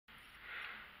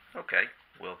Okay,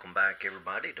 welcome back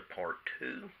everybody to part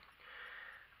 2.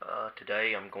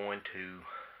 Today I'm going to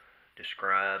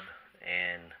describe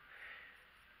and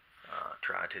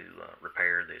try to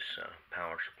repair this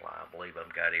power supply. I believe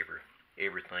I've got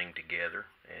everything together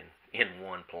and in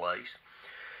one place.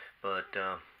 But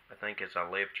I think as I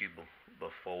left you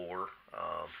before,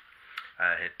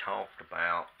 I had talked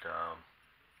about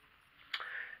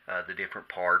the different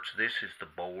parts. This is the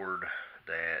board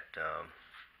that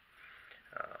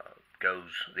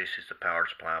this is the power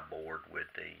supply board with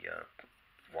the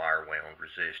wire wound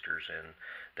resistors and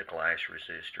the glass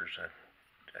resistors.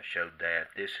 I showed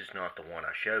that. This is not the one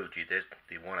I showed you.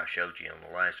 The one I showed you in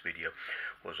the last video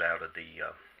was out of the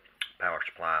power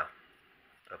supply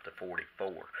of the 44.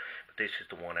 But this is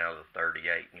the one out of the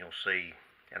 38. And you'll see,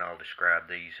 and I'll describe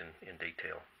these in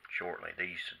detail shortly.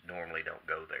 These normally don't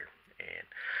go there. And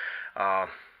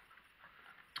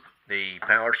the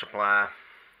power supply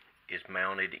is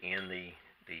mounted in the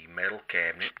metal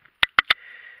cabinet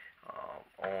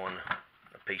on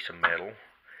a piece of metal.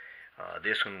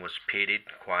 This one was pitted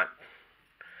quite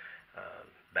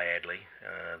badly.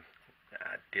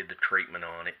 I did the treatment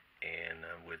on it and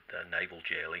with naval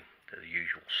jelly, the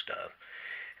usual stuff,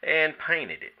 and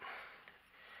painted it.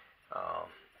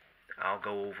 I'll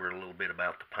go over a little bit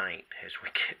about the paint as we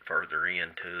get further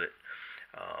into it.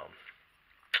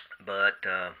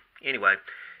 Anyway,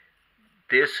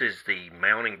 this is the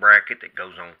mounting bracket that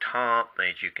goes on top.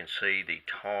 As you can see, the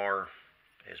tar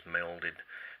is melted.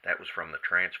 That was from the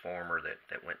transformer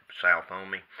that went south on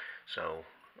me. So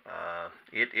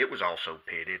it was also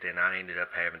pitted, and I ended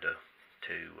up having to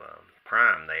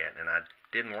prime that. And I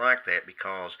didn't like that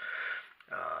because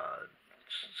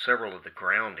several of the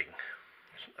grounding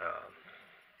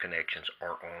connections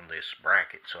are on this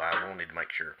bracket. So I wanted to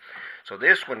make sure. So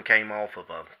this one came off of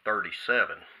a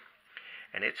 37.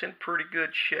 And it's in pretty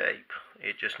good shape.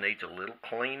 It just needs a little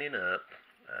cleaning up.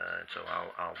 So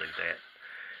I'll do that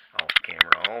off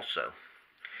camera also.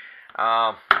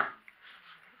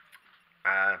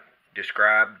 I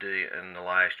described in the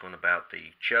last one about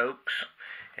the chokes.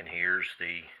 And here's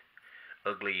the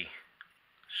ugly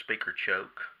speaker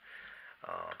choke.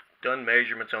 Done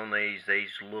measurements on these.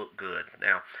 These look good.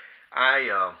 Now,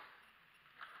 I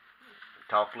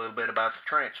talked a little bit about the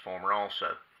transformer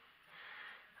also.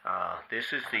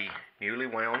 This is the newly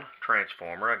wound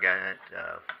transformer. I got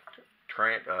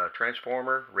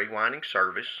transformer rewinding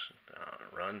service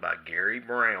run by Gary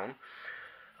Brown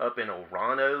up in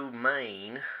Orono,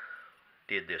 Maine.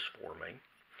 Did this for me.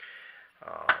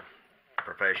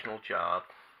 Professional job.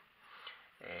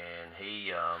 And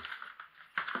he,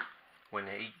 when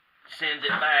he sends it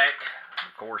back,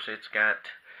 of course it's got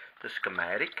the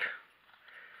schematic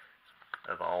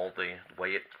of all the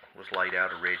way it was laid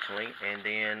out originally, and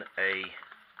then a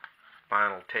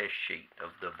final test sheet of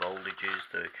the voltages,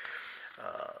 the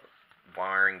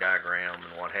wiring diagram,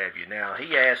 and what have you. Now,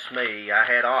 he asked me, I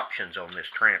had options on this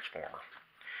transformer.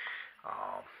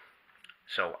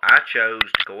 So I chose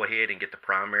to go ahead and get the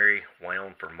primary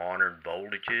wound for modern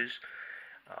voltages,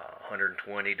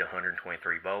 120 to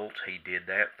 123 volts. He did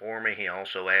that for me. He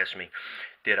also asked me,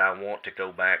 did I want to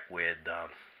go back with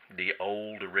the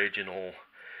old original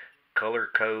color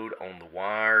code on the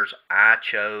wires. I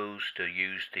chose to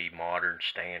use the modern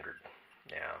standard.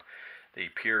 Now, the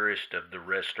purist of the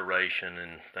restoration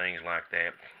and things like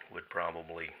that would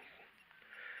probably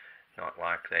not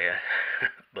like that.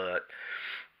 But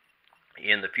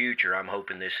in the future, I'm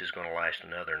hoping this is going to last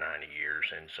another 90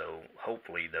 years, and so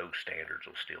hopefully those standards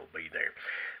will still be there.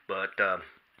 But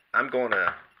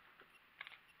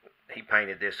he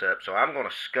painted this up, so I'm going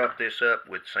to scuff this up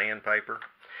with sandpaper,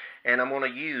 and I'm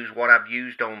going to use what I've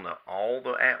used on all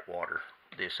the Atwater,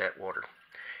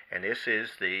 and this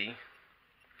is the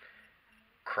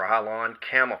Krylon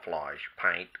camouflage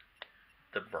paint,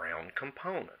 the brown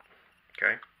component.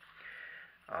 Okay.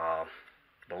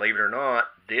 Believe it or not,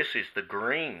 this is the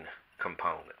green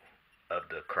component of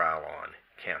the Krylon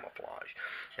camouflage.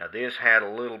 Now this had a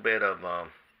little bit of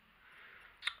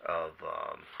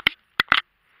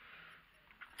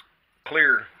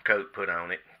clear coat put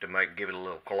on it to give it a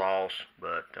little gloss,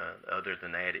 but other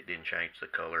than that, it didn't change the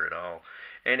color at all.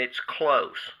 And it's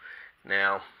close.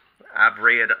 Now, I've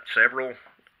read several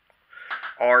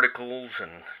articles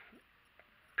and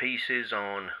pieces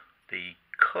on the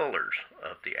colors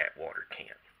of the Atwater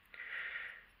can.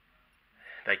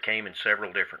 They came in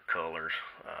several different colors,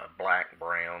 black,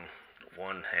 brown.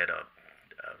 One had a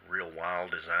real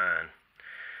wild design.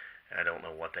 I don't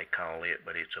know what they call it,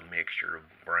 but it's a mixture of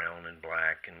brown and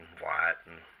black and white,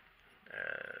 and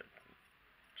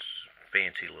it's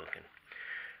fancy looking.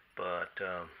 But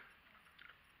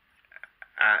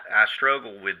I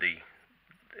struggled with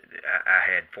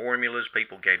I had formulas.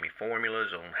 People gave me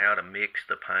formulas on how to mix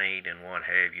the paint and what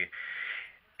have you.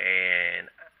 And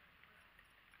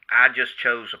I just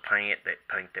chose a paint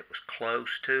that was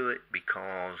close to it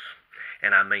because,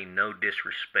 and I mean no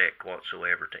disrespect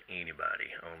whatsoever to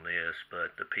anybody on this,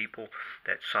 but the people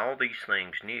that saw these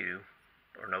things new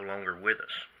are no longer with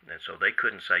us. And so they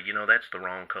couldn't say, that's the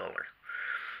wrong color.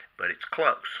 But it's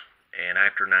close. And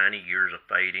after 90 years of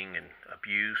fading and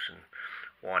abuse and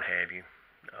what have you,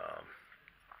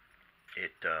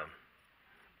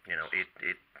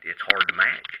 it's hard to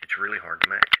match. It's really hard to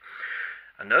match.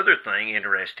 Another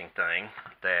interesting thing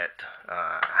that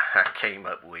I came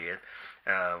up with,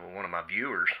 one of my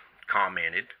viewers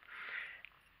commented,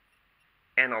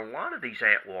 and a lot of these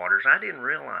Atwaters, I didn't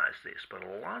realize this, but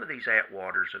a lot of these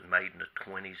Atwaters that made in the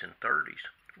 20s and 30s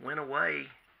went away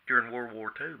during World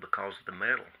War II because of the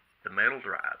metal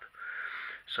drive.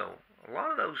 So a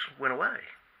lot of those went away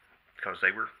because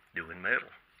they were doing metal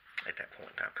at that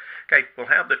point in time. Okay, we'll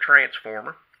have the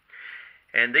transformer,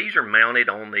 and these are mounted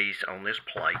on this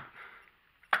plate,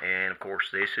 and of course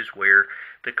this is where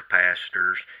the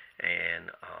capacitors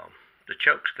and the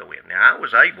chokes go in. Now I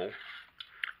was able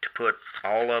to put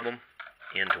all of them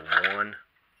into one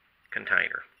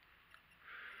container.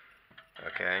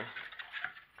 Okay,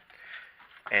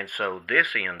 and so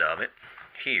this end of it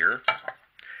here,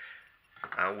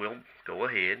 I will go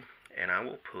ahead and I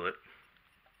will put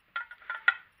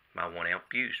my 1 amp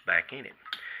fuse back in it.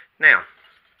 Now,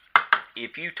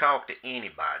 if you talk to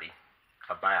anybody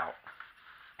about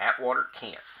Atwater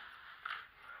Kent,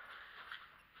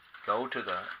 go to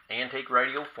the antique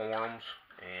radio forums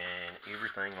and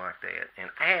everything like that, and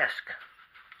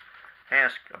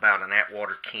ask about an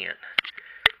Atwater Kent,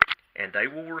 and they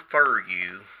will refer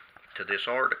you to this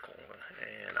article,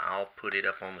 and I'll put it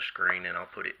up on the screen, and I'll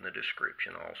put it in the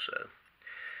description also.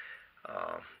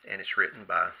 And it's written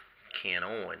by Ken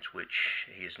Owens, which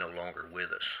he is no longer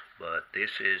with us. But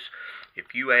this is,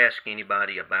 if you ask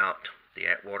anybody about the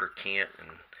Atwater Kent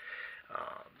and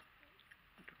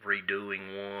redoing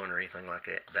one or anything like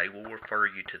that, they will refer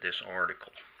you to this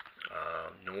article.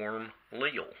 Norm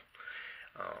Leal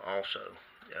also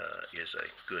is a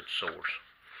good source.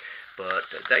 But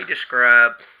they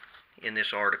describe, in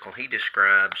this article, he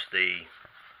describes the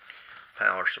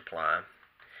power supply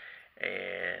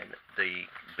and the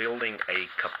building a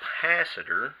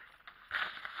capacitor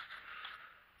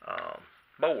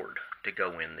board to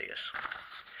go in this.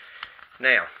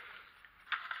 Now,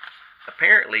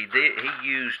 apparently he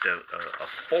used a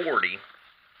 40,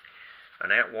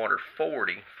 an Atwater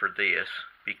 40 for this,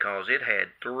 because it had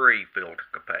 3 filter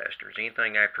capacitors.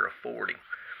 Anything after a 40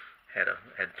 had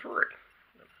 3.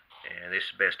 And this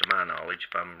is best of my knowledge.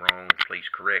 If I'm wrong, please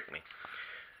correct me.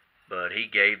 But he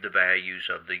gave the values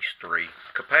of these 3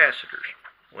 capacitors.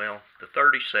 Well, the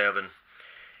 37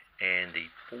 and the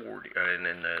 40 and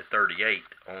then the 38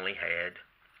 only had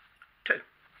 2.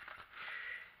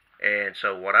 And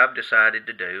so what I've decided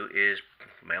to do is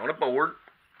mount a board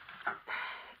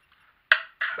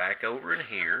back over in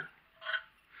here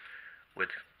with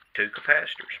 2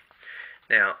 capacitors.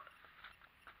 Now,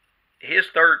 his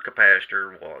 3rd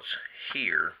capacitor was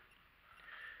here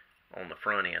on the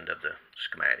front end of the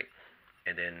schematic,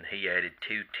 and then he added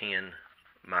 2 10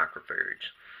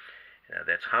 microfarads. Now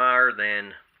that's higher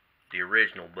than the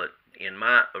original, but in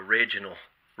my original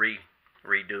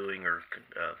redoing or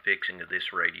fixing of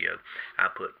this radio, I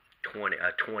put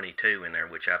 22 in there,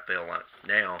 which I felt like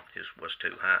now was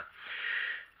too high.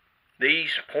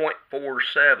 These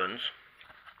 .47s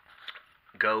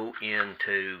go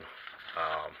into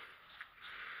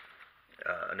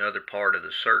another part of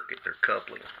the circuit. They're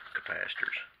coupling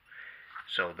capacitors.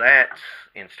 So that's,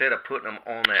 instead of putting them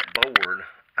on that board,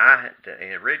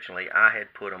 originally I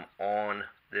had put them on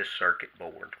this circuit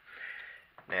board.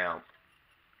 Now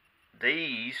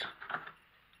these,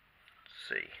 let's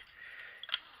see,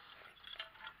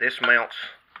 this mounts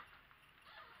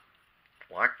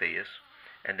like this,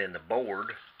 and then the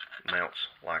board mounts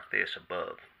like this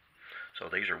above. So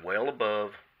these are well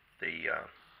above the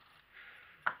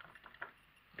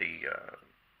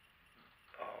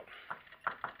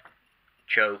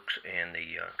chokes and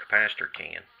the capacitor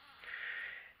can,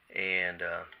 and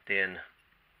then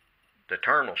the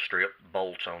terminal strip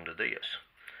bolts onto this.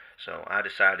 So I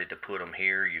decided to put them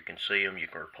here. You can see them, you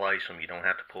can replace them, you don't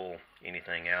have to pull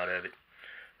anything out of it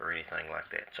or anything like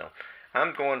that. So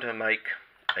I'm going to make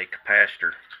a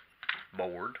capacitor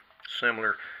board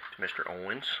similar to Mr.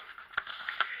 Owens,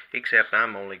 except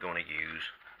I'm only going to use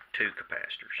 2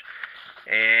 capacitors.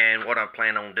 And what I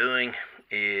plan on doing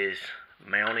is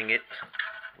mounting it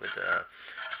with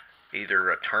either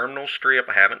a terminal strip,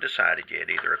 I haven't decided yet,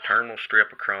 either a terminal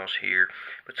strip across here,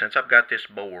 but since I've got this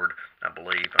board, I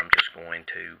believe I'm just going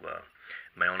to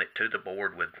mount it to the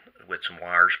board with some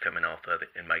wires coming off of it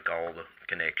and make all the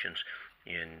connections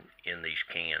in these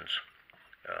cans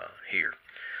here.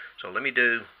 So let me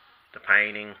do the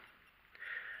painting.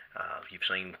 You've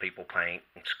seen people paint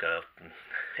and scuff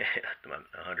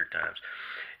 100 times,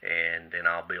 and then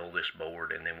I'll build this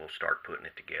board, and then we'll start putting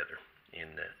it together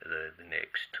in the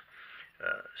next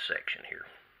section here.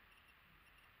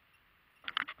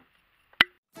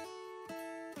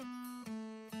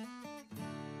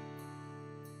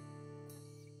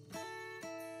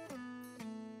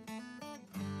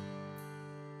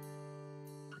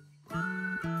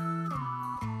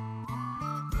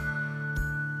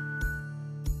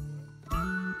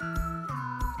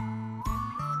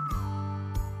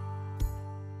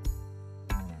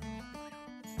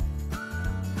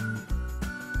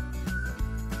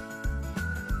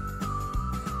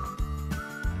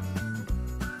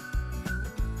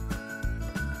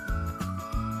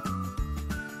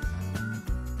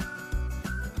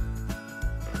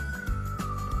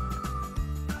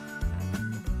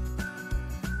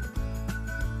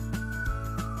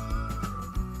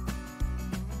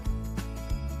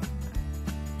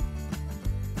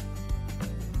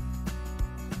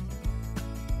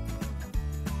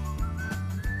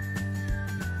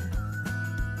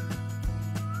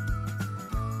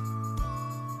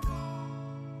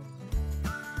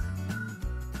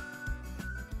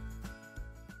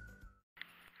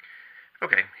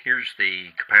 Okay, here's the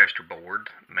capacitor board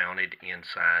mounted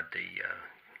inside the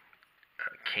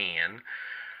can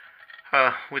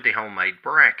with the homemade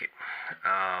bracket.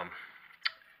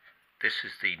 This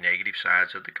is the negative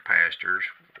sides of the capacitors,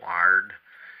 wired,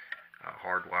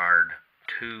 hardwired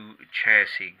to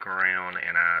chassis ground,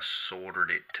 and I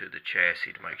soldered it to the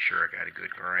chassis to make sure I got a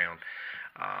good ground.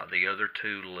 The other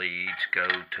two leads go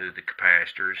to the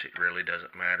capacitors. It really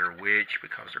doesn't matter which,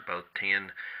 because they're both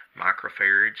 10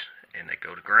 microfarads, and they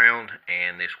go to ground,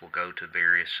 and this will go to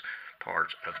various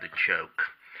parts of the choke.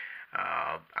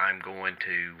 I'm going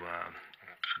to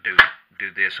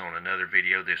do this on another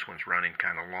video. This one's running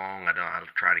kind of long. I'll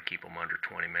try to keep them under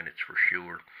 20 minutes for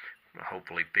sure,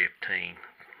 hopefully 15.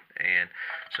 And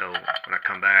so when I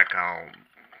come back, I'll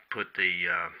put the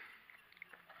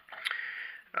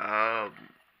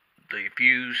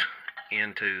fuse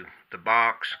into the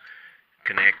box,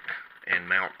 connect and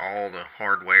mount all the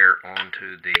hardware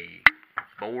onto the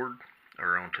board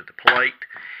or onto the plate.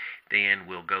 Then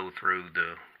we'll go through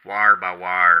the wire by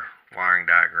wire wiring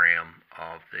diagram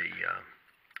of the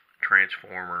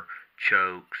transformer,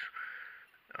 chokes,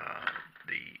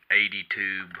 the 80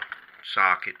 tube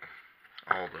socket,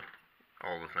 all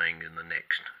the things in the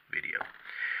next video.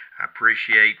 I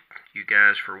appreciate you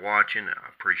guys for watching. I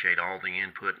appreciate all the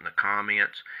input and the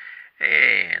comments.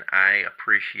 And I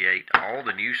appreciate all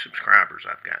the new subscribers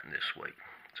I've gotten this week.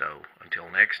 So until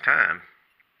next time,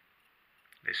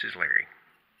 this is Larry.